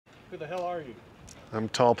Who the hell are you? I'm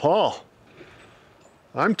Tall Paul.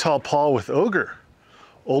 I'm Tall Paul with Ogre,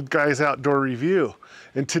 Old Guys Outdoor Review.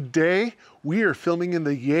 And today we are filming in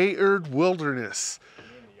the Yard Wilderness. You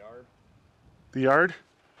mean the yard? The yard?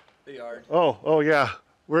 The yard. Oh yeah.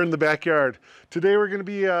 We're in the backyard. Today we're going to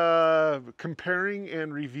be comparing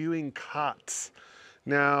and reviewing cots.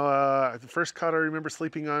 Now, the first cot I remember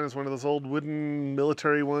sleeping on is one of those old wooden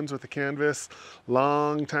military ones with a canvas,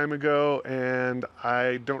 long time ago, and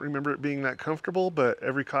I don't remember it being that comfortable, but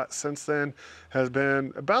every cot since then has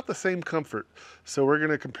been about the same comfort. So we're going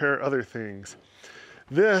to compare other things.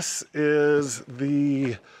 This is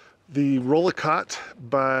the Roll-A-Cot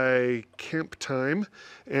by Camp Time,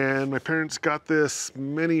 and my parents got this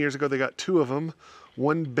many years ago. They got two of them.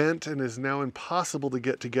 One bent and is now impossible to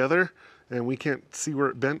get together, and we can't see where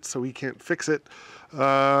it bent, so we can't fix it.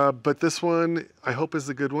 But this one, I hope, is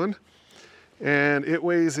the good one. And it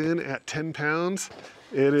weighs in at 10 pounds.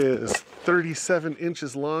 It is 37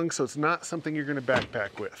 inches long, so it's not something you're gonna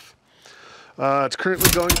backpack with. It's currently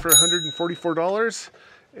going for $144,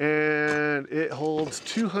 and it holds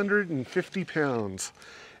 250 pounds.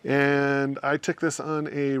 And I took this on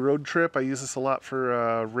a road trip. I use this a lot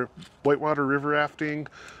for whitewater river rafting.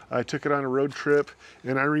 I took it on a road trip,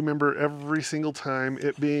 and I remember every single time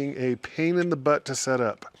it being a pain in the butt to set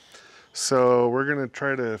up. So we're gonna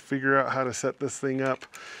try to figure out how to set this thing up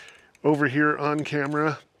over here on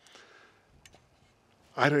camera.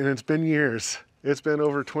 It's been years. It's been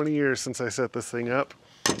over 20 years since I set this thing up.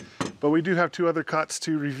 But we do have two other cots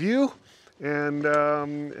to review, and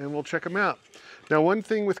we'll check them out. Now, one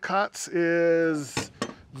thing with cots is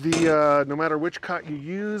no matter which cot you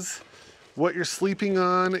use, what you're sleeping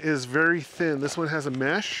on is very thin. This one has a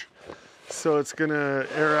mesh, so it's gonna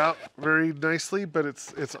air out very nicely, but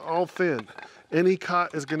it's all thin. Any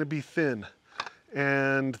cot is gonna be thin.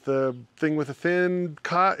 And the thing with a thin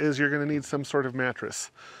cot is you're gonna need some sort of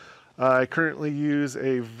mattress. I currently use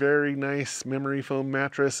a very nice memory foam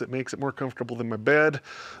mattress. It makes it more comfortable than my bed.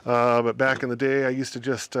 But back in the day, I used to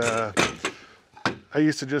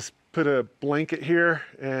just put a blanket here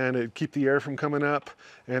and it'd keep the air from coming up,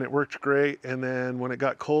 and it worked great. And then when it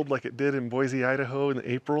got cold, like it did in Boise, Idaho in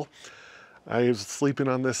April, I was sleeping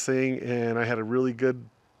on this thing, and I had a really good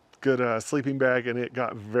sleeping bag, and it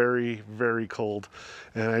got very, very cold.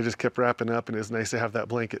 And I just kept wrapping up, and it was nice to have that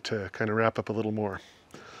blanket to kind of wrap up a little more.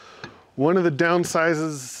 One of the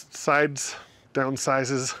downsizes,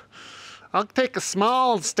 I'll take a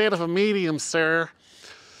small instead of a medium, sir.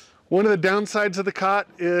 One of the downsides of the cot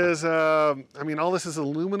is, I mean, all this is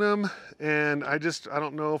aluminum, and I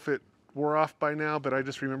don't know if it wore off by now, but I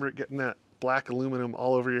just remember it getting that black aluminum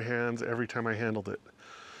all over your hands every time I handled it.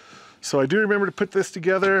 So I do remember to put this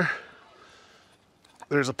together.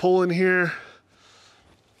 There's a pull in here,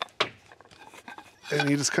 and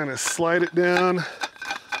you just kind of slide it down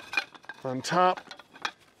on top,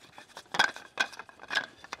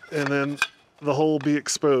 and then the hole will be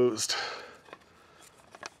exposed.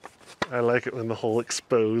 I like it when the hole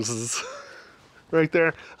exposes. Right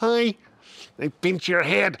there. Hi. They pinch your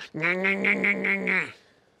head. Anybody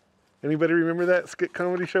remember that skit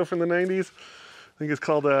comedy show from the 90s? I think it's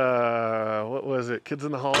called, what was it? Kids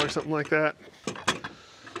in the Hall or something like that.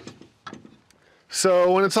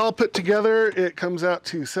 So when it's all put together, it comes out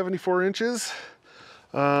to 74 inches,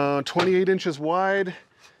 28 inches wide,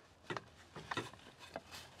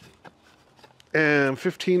 and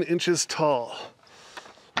 15 inches tall.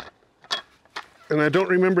 And I don't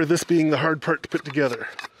remember this being the hard part to put together,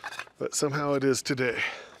 but somehow it is today.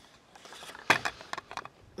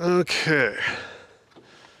 Okay.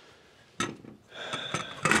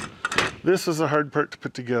 This is the hard part to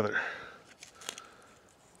put together.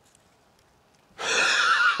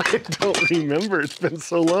 I don't remember, it's been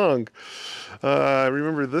so long. I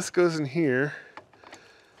remember this goes in here,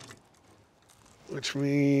 which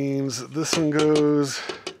means this one goes,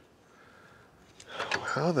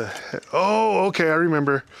 how the heck? Oh, okay, I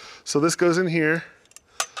remember. So this goes in here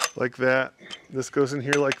like that. This goes in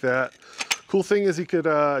here like that. Cool thing is you could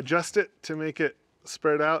adjust it to make it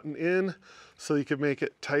spread out and in, so you could make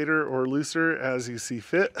it tighter or looser as you see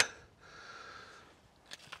fit.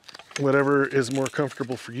 Whatever is more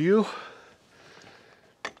comfortable for you.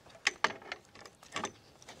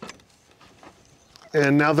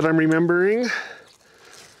 And now that I'm remembering,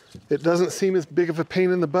 it doesn't seem as big of a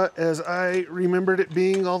pain in the butt as I remembered it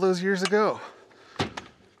being all those years ago.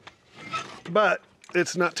 But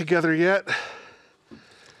it's not together yet.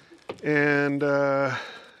 And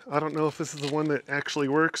I don't know if this is the one that actually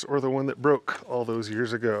works or the one that broke all those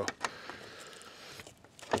years ago.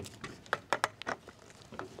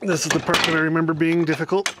 This is the part that I remember being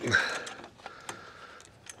difficult.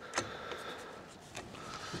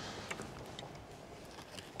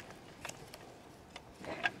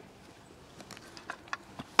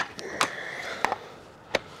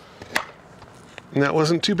 And that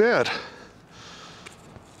wasn't too bad.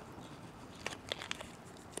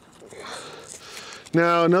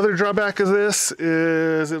 Now, another drawback of this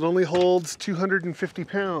is it only holds 250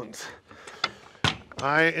 pounds.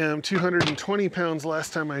 I am 220 pounds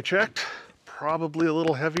last time I checked. Probably a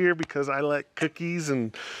little heavier because I like cookies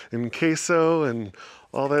and queso and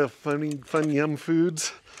all the fun yum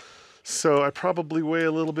foods. So I probably weigh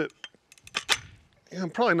a little bit.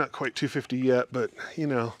 I'm probably not quite 250 yet, but you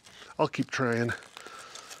know, I'll keep trying.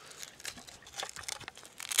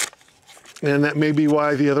 And that may be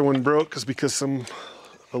why the other one broke, is because a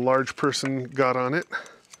large person got on it.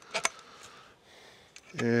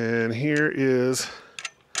 And here is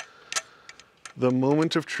the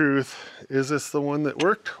moment of truth. Is this the one that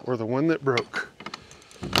worked or the one that broke?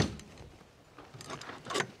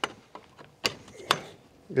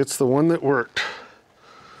 It's the one that worked.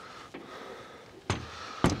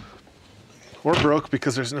 Or broke,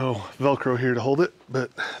 because there's no Velcro here to hold it, but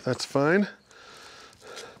that's fine.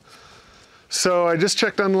 So I just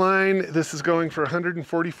checked online. This is going for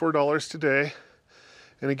 $144 today.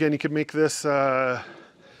 And again, you could make this,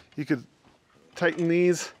 you could tighten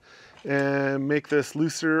these and make this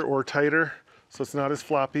looser or tighter so it's not as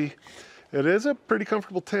floppy. It is a pretty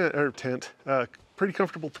comfortable pretty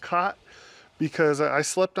comfortable cot, because I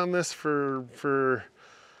slept on this for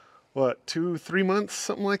what, 2-3 months,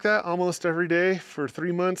 something like that, almost every day for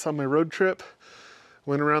 3 months on my road trip.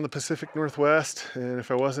 Went around the Pacific Northwest, and if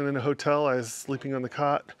I wasn't in a hotel, I was sleeping on the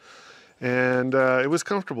cot, and it was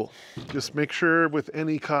comfortable. Just make sure with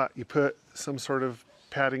any cot you put some sort of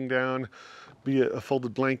padding down, be it a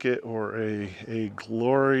folded blanket or a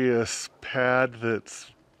glorious pad that's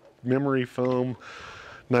memory foam,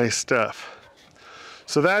 nice stuff.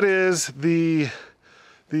 So that is the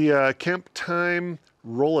Camp Time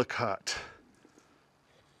Roll-A-Cot.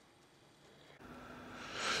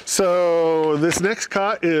 So this next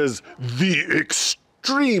cot is the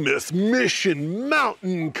Extremis Mission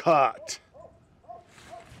Mountain Cot.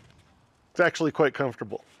 It's actually quite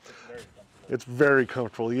comfortable. It's very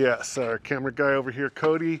comfortable, yes. Our camera guy over here,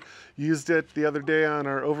 Cody, used it the other day on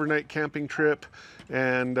our overnight camping trip,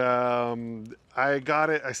 and I got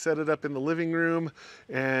it, I set it up in the living room,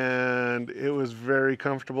 and it was very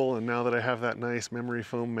comfortable. And now that I have that nice memory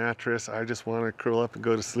foam mattress, I just want to curl up and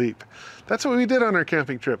go to sleep. That's what we did on our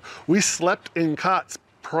camping trip. We slept in cots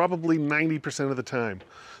probably 90% of the time.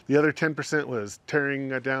 The other 10% was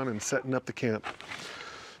tearing down and setting up the camp.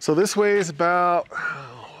 So this weighs about,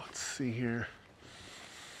 let's see here,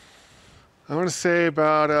 I want to say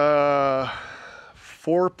about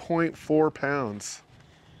 4.4 pounds.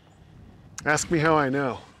 Ask me how I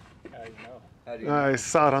know. How do you know? How do you know? I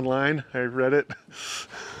saw it online, I read it.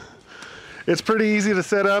 It's pretty easy to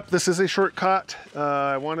set up. This is a short cot.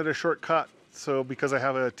 I wanted a short cot, so because I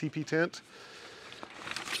have a teepee tent.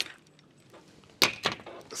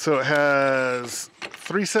 So it has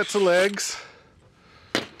 3 sets of legs.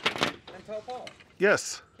 And tell Paul.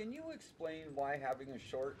 Yes. Can you explain why having a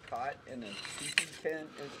short cot in a teepee tent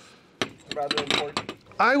is rather important?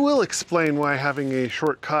 I will explain why having a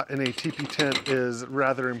short cot in a teepee tent is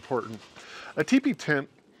rather important. A teepee tent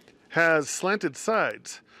has slanted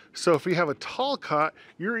sides. So if you have a tall cot,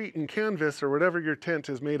 you're eating canvas or whatever your tent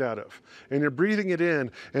is made out of, and you're breathing it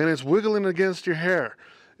in, and it's wiggling against your hair,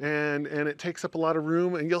 and it takes up a lot of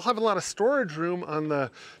room, and you'll have a lot of storage room on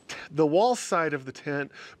the wall side of the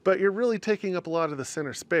tent, but you're really taking up a lot of the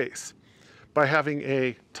center space by having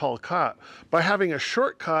a tall cot. By having a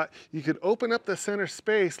short cot, you could open up the center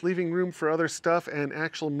space, leaving room for other stuff and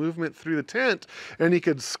actual movement through the tent, and you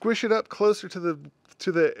could squish it up closer to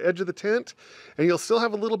the edge of the tent, and you'll still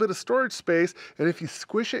have a little bit of storage space. And if you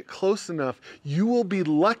squish it close enough, you will be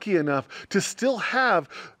lucky enough to still have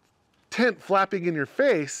tent flapping in your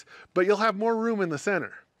face, but you'll have more room in the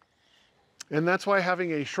center. And that's why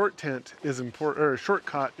having a short tent is important, or a short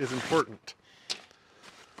cot is important.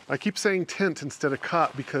 I keep saying tent instead of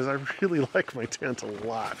cot because I really like my tent a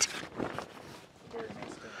lot. Very nice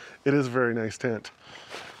tent. It is a very nice tent.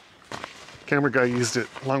 Camera guy used it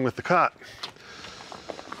along with the cot.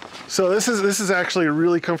 So this is actually a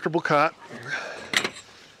really comfortable cot.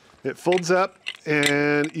 It folds up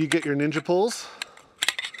and you get your ninja pulls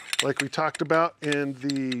like we talked about in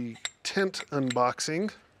the tent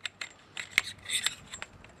unboxing.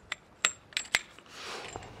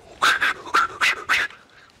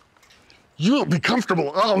 You'll be comfortable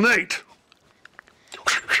all night.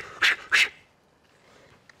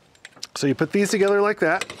 So you put these together like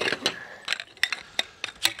that.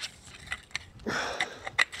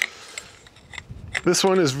 This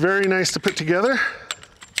one is very nice to put together.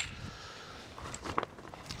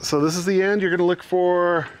 So this is the end. You're going to look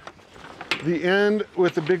for the end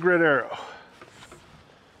with the big red arrow.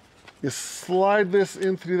 You slide this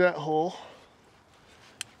in through that hole,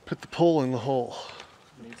 put the pole in the hole.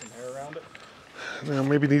 Need some hair around it? Now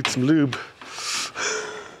maybe need some lube.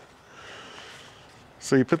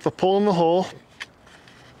 So you put the pole in the hole,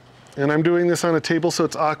 and I'm doing this on a table so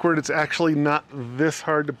it's awkward. It's actually not this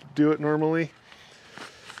hard to do it normally.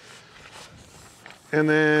 And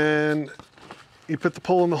then you put the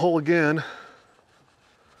pole in the hole again.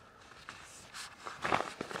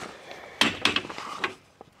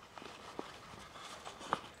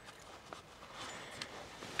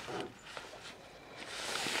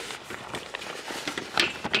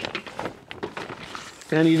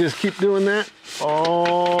 And you just keep doing that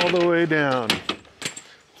all the way down.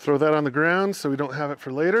 Throw that on the ground so we don't have it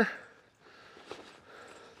for later.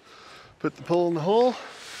 Put the pole in the hole.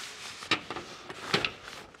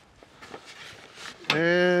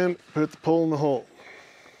 And put the pole in the hole.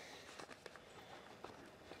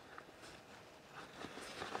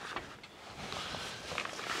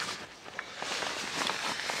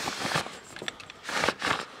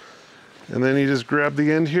 And then you just grab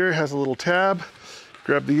the end here, it has a little tab.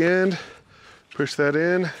 Grab the end, push that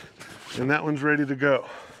in, and that one's ready to go.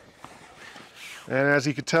 And as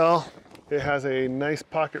you can tell, it has a nice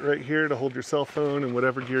pocket right here to hold your cell phone and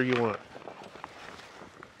whatever gear you want.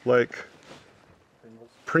 Like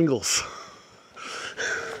Pringles.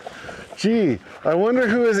 Gee, I wonder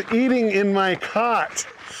who is eating in my cot.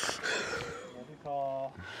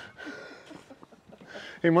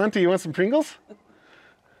 Hey Monty, you want some Pringles?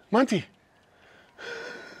 Monty.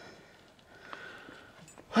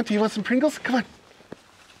 Monty, you want some Pringles? Come on.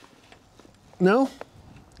 No?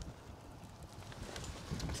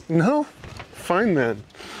 No? Fine then.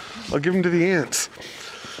 I'll give them to the ants.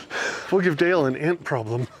 We'll give Dale an ant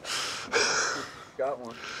problem. Got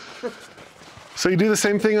one. So you do the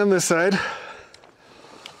same thing on this side.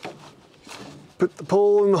 Put the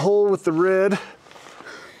pole in the hole with the red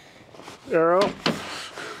arrow.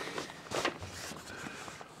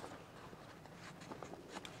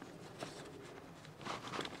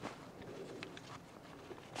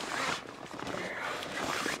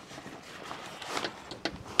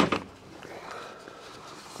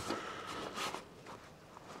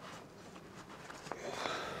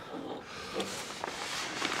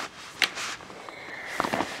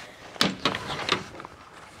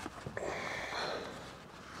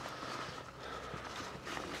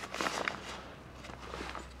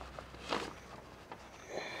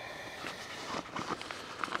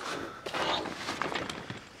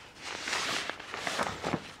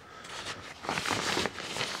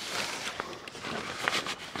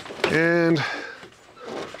 And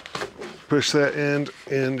push that end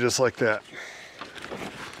in just like that.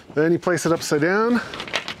 Then you place it upside down,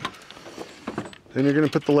 and you're gonna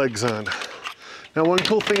put the legs on. Now, one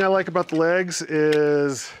cool thing I like about the legs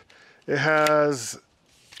is it has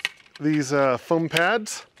these foam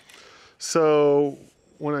pads. So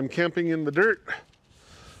when I'm camping in the dirt,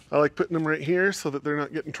 I like putting them right here so that they're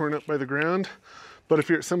not getting torn up by the ground. But if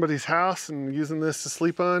you're at somebody's house and using this to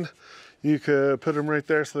sleep on, you could put them right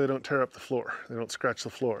there so they don't tear up the floor. They don't scratch the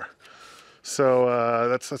floor. So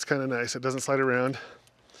that's kind of nice. It doesn't slide around.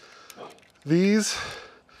 These,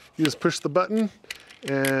 you just push the button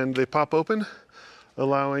and they pop open,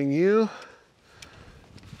 allowing you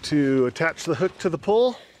to attach the hook to the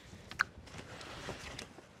pole.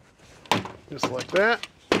 Just like that.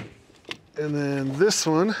 And then this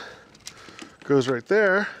one goes right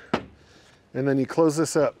there. And then you close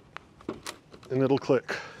this up and it'll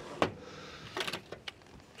click.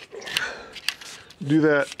 Do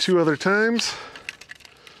that 2 other times.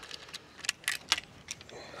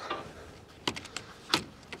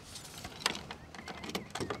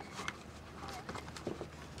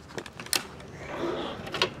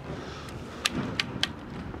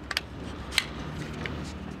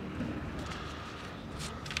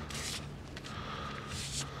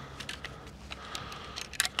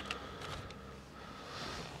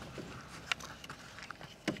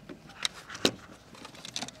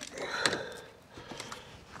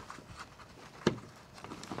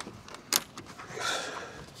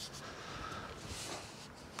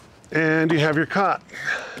 And you have your cot.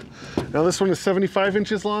 Now this one is 75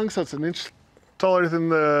 inches long, so it's an inch taller than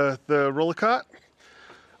the Rollicot.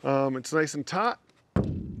 It's nice and taut.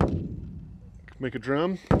 Make a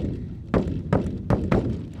drum.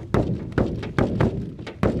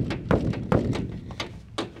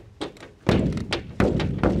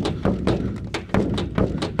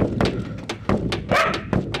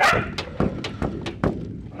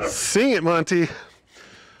 Sing it, Monty.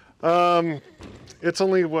 It's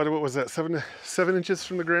only, what was that, seven inches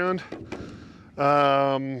from the ground.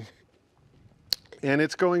 And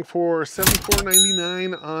it's going for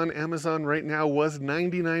 $74.99 on Amazon right now. Was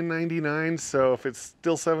 $99.99, so if it's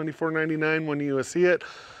still $74.99 when you see it,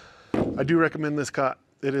 I do recommend this cot.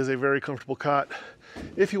 It is a very comfortable cot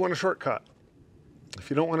if you want a short cot.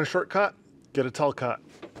 If you don't want a short cot, get a tall cot,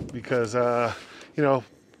 because you know,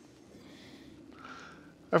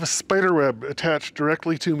 I have a spider web attached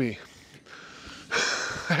directly to me.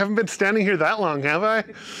 I haven't been standing here that long, have I?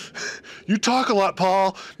 You talk a lot,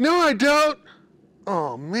 Paul. No, I don't.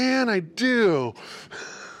 Oh man, I do.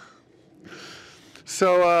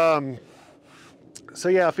 So, so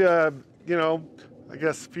yeah, if you know, I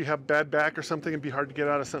guess if you have bad back or something, it'd be hard to get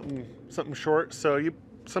out of something short. So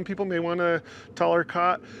some people may want a taller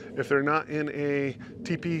cot. If they're not in a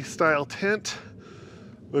teepee style tent,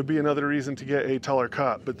 would be another reason to get a taller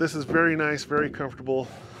cot. But this is very nice, very comfortable,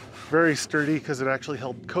 very sturdy, because it actually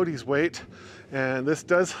held Cody's weight. And this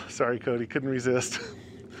does, sorry Cody, couldn't resist.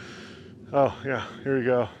 Oh yeah, here we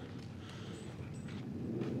go.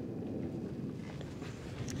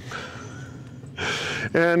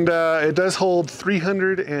 And it does hold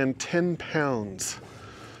 310 pounds.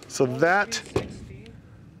 So that, 360?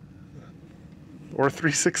 or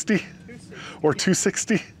 360, or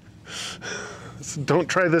 260. So don't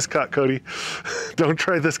try this cot, Cody. Don't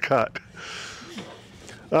try this cot.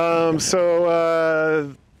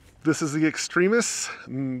 This is the Extremis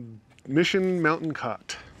Mission Mountain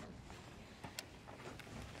Cot.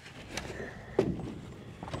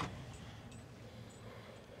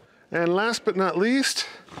 And last but not least,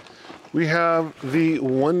 we have the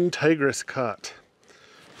One Tigress cot.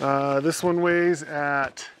 This one weighs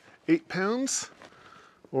at 8 pounds,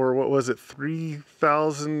 or what was it,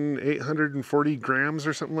 3,840 grams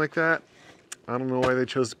or something like that. I don't know why they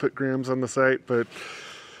chose to put grams on the site, but,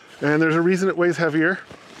 and there's a reason it weighs heavier.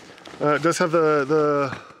 It does have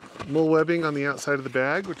the mull webbing on the outside of the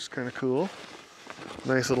bag, which is kind of cool.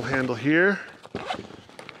 Nice little handle here.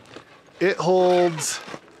 It holds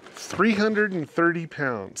 330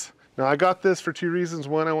 pounds. Now I got this for two reasons.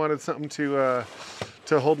 One, I wanted something to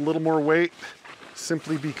hold a little more weight,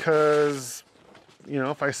 simply because, you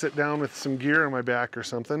know, if I sit down with some gear on my back or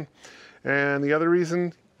something. And the other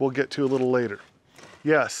reason we'll get to a little later.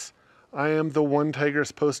 Yes, I am the One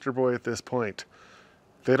Tigress poster boy at this point.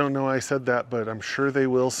 They don't know I said that, but I'm sure they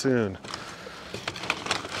will soon.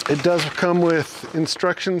 It does come with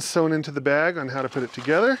instructions sewn into the bag on how to put it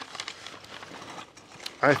together.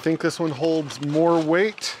 I think this one holds more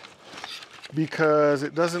weight because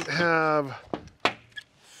it doesn't have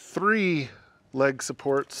 3 leg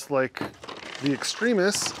supports like the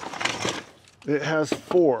Extremis. It has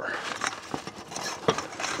 4.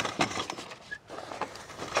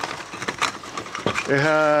 It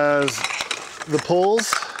has the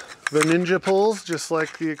pulls, the ninja pulls, just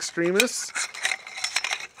like the Extremis.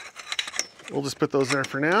 We'll just put those there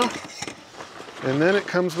for now. And then it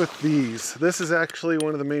comes with these. This is actually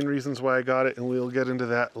one of the main reasons why I got it, and we'll get into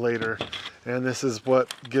that later. And this is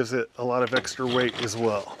what gives it a lot of extra weight as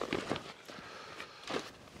well.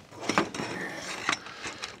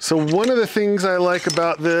 So one of the things I like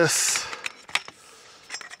about this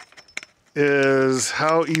is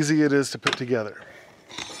how easy it is to put together.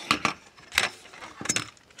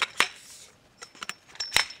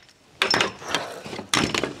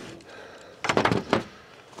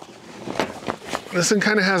 This one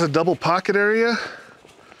kind of has a double pocket area.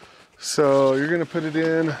 So you're going to put it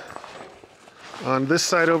in on this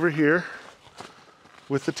side over here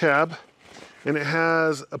with the tab. And it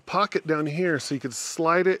has a pocket down here, so you could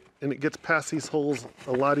slide it and it gets past these holes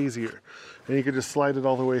a lot easier. And you could just slide it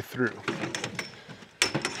all the way through.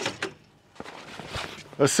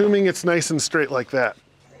 Assuming it's nice and straight like that.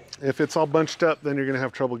 If it's all bunched up, then you're going to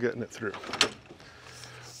have trouble getting it through.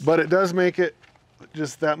 But it does make it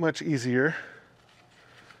just that much easier.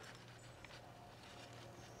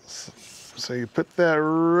 So you put that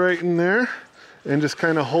right in there and just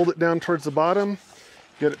kind of hold it down towards the bottom,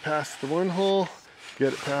 get it past the one hole,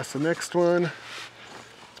 get it past the next one.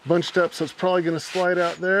 It's bunched up, so it's probably going to slide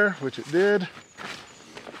out there, which it did.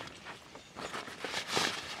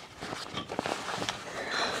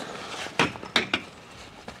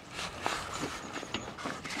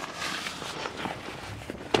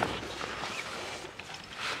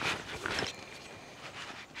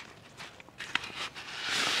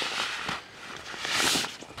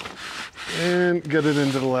 And get it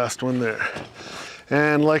into the last one there.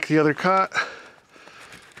 And like the other cot,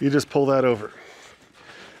 you just pull that over.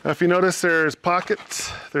 Now if you notice, there's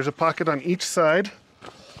pockets. There's a pocket on each side,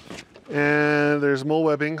 and there's mull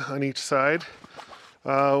webbing on each side.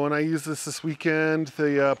 When I used this weekend,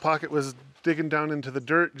 the pocket was digging down into the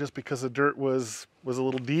dirt just because the dirt was a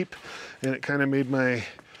little deep, and it kind of made my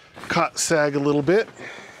cot sag a little bit.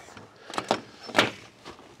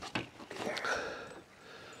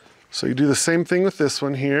 So you do the same thing with this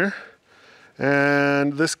one here.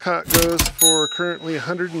 And this cot goes for currently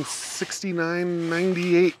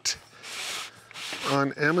 $169.98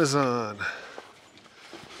 on Amazon.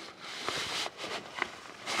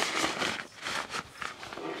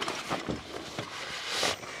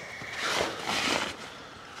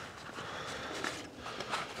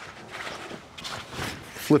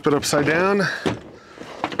 Flip it upside down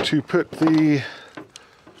to put the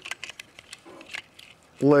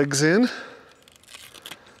legs in.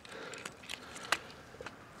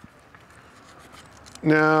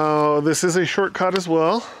 Now, this is a short cot as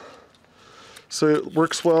well, so it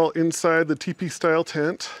works well inside the teepee style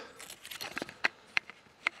tent.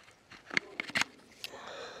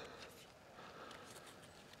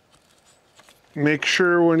 Make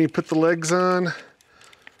sure when you put the legs on,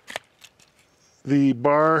 the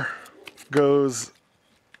bar goes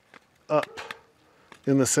up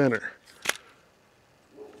in the center.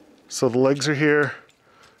 So the legs are here,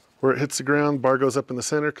 where it hits the ground, bar goes up in the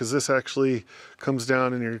center, because this actually comes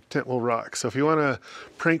down and your tent will rock. So if you want to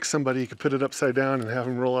prank somebody, you could put it upside down and have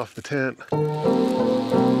them roll off the tent.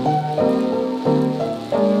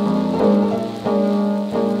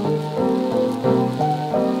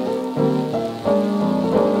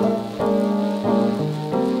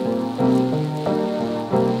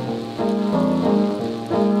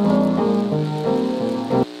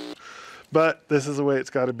 But this is the way it's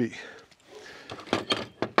got to be.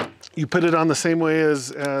 You put it on the same way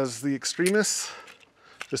as the extremists.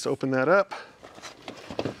 Just open that up.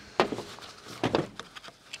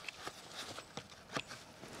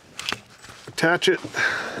 Attach it.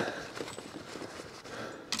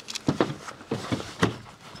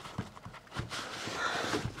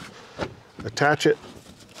 Attach it.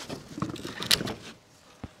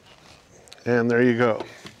 And there you go.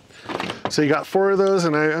 So you got 4 of those,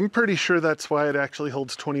 and I'm pretty sure that's why it actually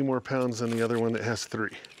holds 20 more pounds than the other one that has 3.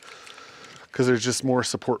 Because there's just more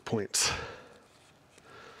support points.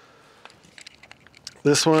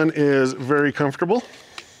 This one is very comfortable.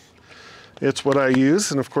 It's what I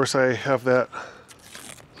use, and of course I have that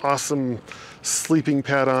awesome sleeping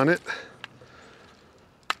pad on it.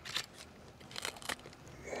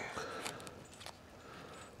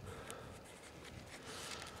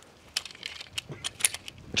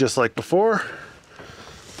 Just like before,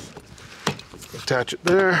 attach it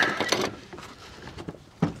there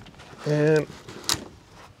and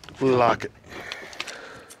lock it.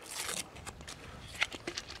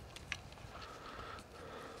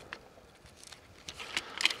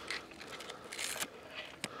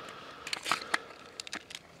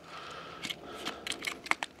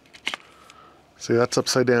 See, that's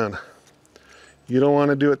upside down. You don't want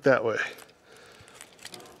to do it that way.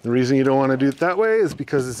 The reason you don't want to do it that way is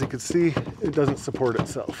because, as you can see, it doesn't support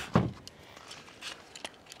itself.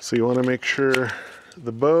 So you want to make sure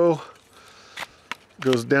the bow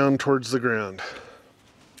goes down towards the ground.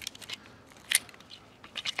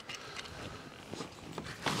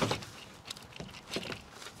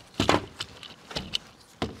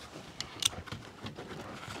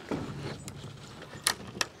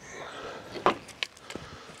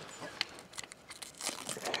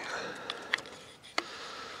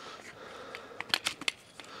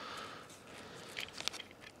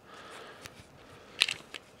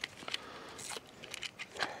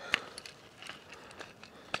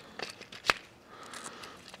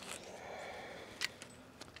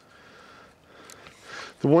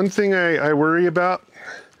 The one thing I worry about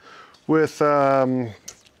with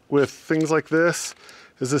things like this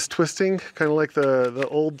is this twisting, kind of like the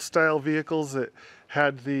old style vehicles that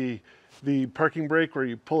had the parking brake where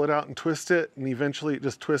you pull it out and twist it, and eventually it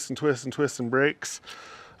just twists and twists and twists and breaks.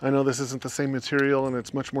 I know this isn't the same material and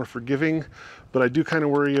it's much more forgiving, but I do kind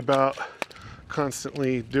of worry about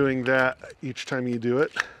constantly doing that each time you do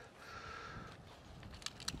it.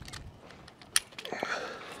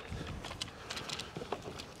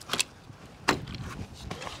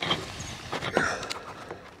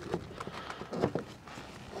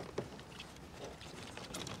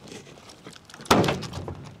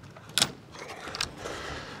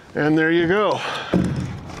 And there you go.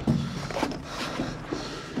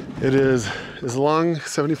 It is long,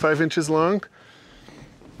 75 inches long.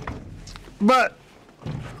 But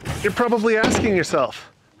you're probably asking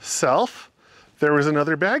yourself, Self, there was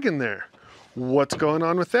another bag in there. What's going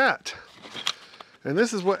on with that? And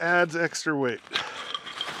this is what adds extra weight.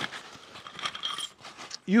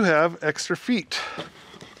 You have extra feet.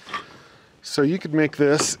 So you could make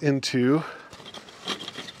this into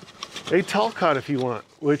a tall cot if you want,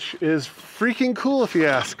 which is freaking cool if you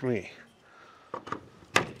ask me.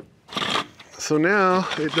 So now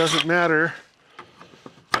it doesn't matter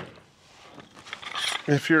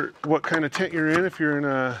if you're, what kind of tent you're in. If you're in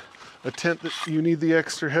a tent that you need the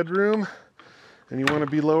extra headroom and you want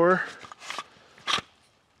to be lower,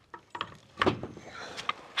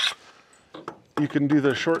 you can do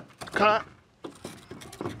the short cot.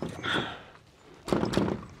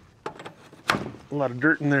 A lot of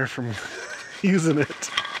dirt in there from using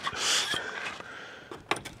it.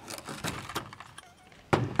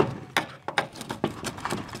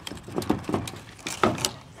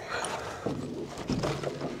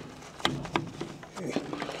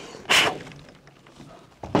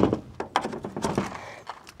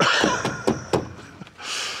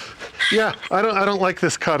 Yeah, I don't like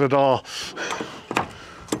this cot at all.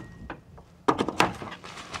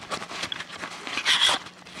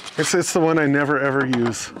 It's the one I never ever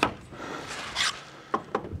use.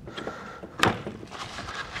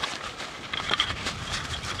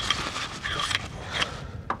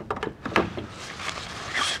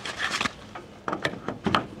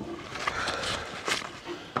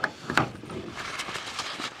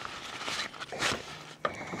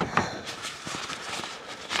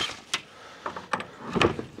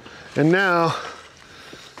 And now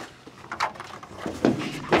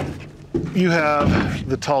you have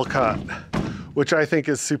the tall cot, which I think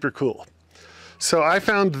is super cool. So I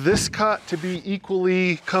found this cot to be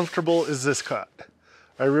equally comfortable as this cot.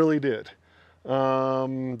 I really did.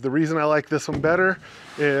 The reason I like this one better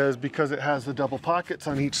is because it has the double pockets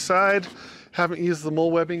on each side. Haven't used the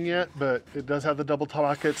mole webbing yet, but it does have the double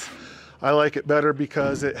pockets. I like it better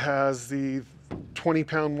because it has the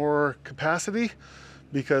 20-pound more capacity,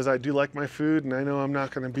 because I do like my food and I know I'm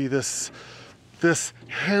not going to be this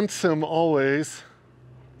handsome always.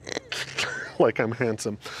 Like I'm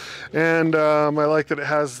handsome. And I like that it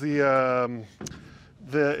has the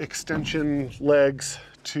extension legs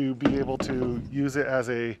to be able to use it as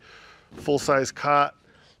a full-size cot.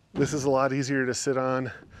 This is a lot easier to sit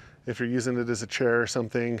on if you're using it as a chair or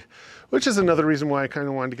something, which is another reason why I kind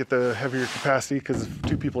of wanted to get the heavier capacity, because if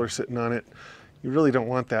two people are sitting on it, you really don't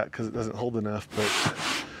want that because it doesn't hold enough, but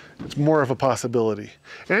it's more of a possibility.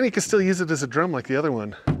 And you can still use it as a drum like the other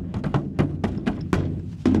one.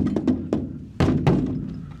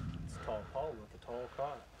 It's tall Paul with a tall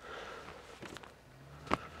cot.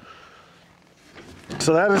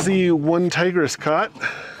 So that is the one tigress cot.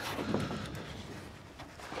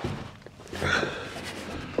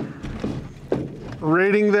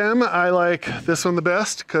 Rating them, I like this one the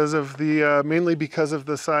best because of the mainly because of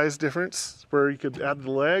the size difference, where you could add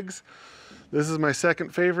the legs. This is my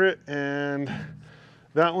second favorite, and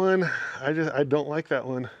that one I don't like that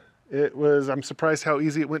one. I'm surprised how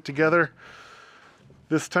easy it went together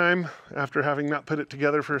this time after having not put it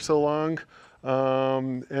together for so long.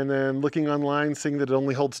 And then looking online, seeing that it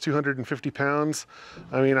only holds 250 pounds.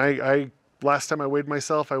 I mean, last time I weighed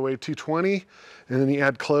myself, I weighed 220, and then you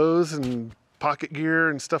add clothes and pocket gear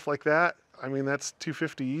and stuff like that. I mean, that's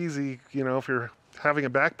 250 easy. You know, if you're having a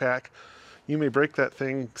backpack, you may break that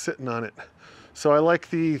thing sitting on it. So I like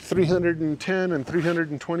the 310 and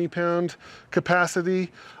 320 pound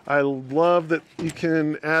capacity. I love that you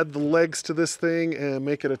can add the legs to this thing and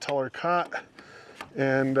make it a taller cot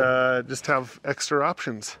and just have extra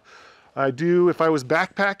options. If I was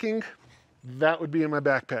backpacking, that would be in my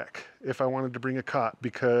backpack if I wanted to bring a cot,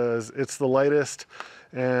 because it's the lightest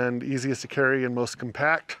and easiest to carry and most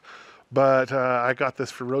compact. But I got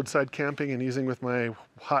this for roadside camping and using with my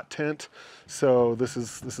hot tent. So this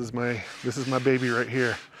is my baby right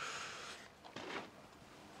here.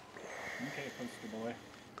 Okay, Pumpkin boy.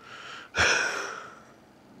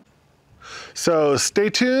 So stay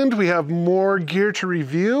tuned. We have more gear to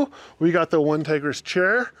review. We got the One Tigress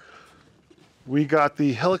chair. We got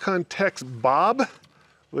the Helicon Tex Bob,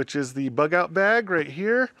 which is the bug out bag right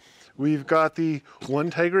here. We've got the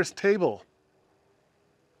One Tigress table.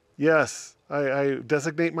 Yes, I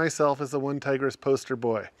designate myself as the One Tigress poster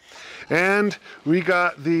boy. And we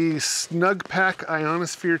got the Snug Pack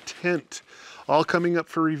Ionosphere tent, all coming up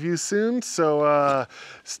for review soon. So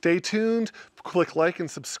stay tuned. Click like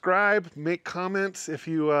and subscribe. Make comments. If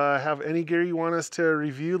you have any gear you want us to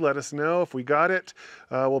review, let us know. If we got it,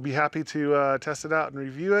 we'll be happy to test it out and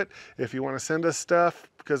review it. If you want to send us stuff,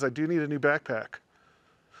 because I do need a new backpack.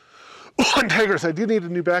 One Tigress, I do need a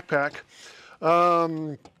new backpack.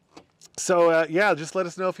 Yeah, just let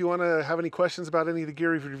us know if you want to have any questions about any of the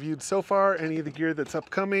gear we've reviewed so far, any of the gear that's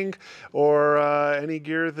upcoming, or any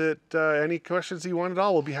gear that, any questions you want at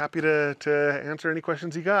all. We'll be happy to answer any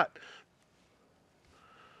questions you got.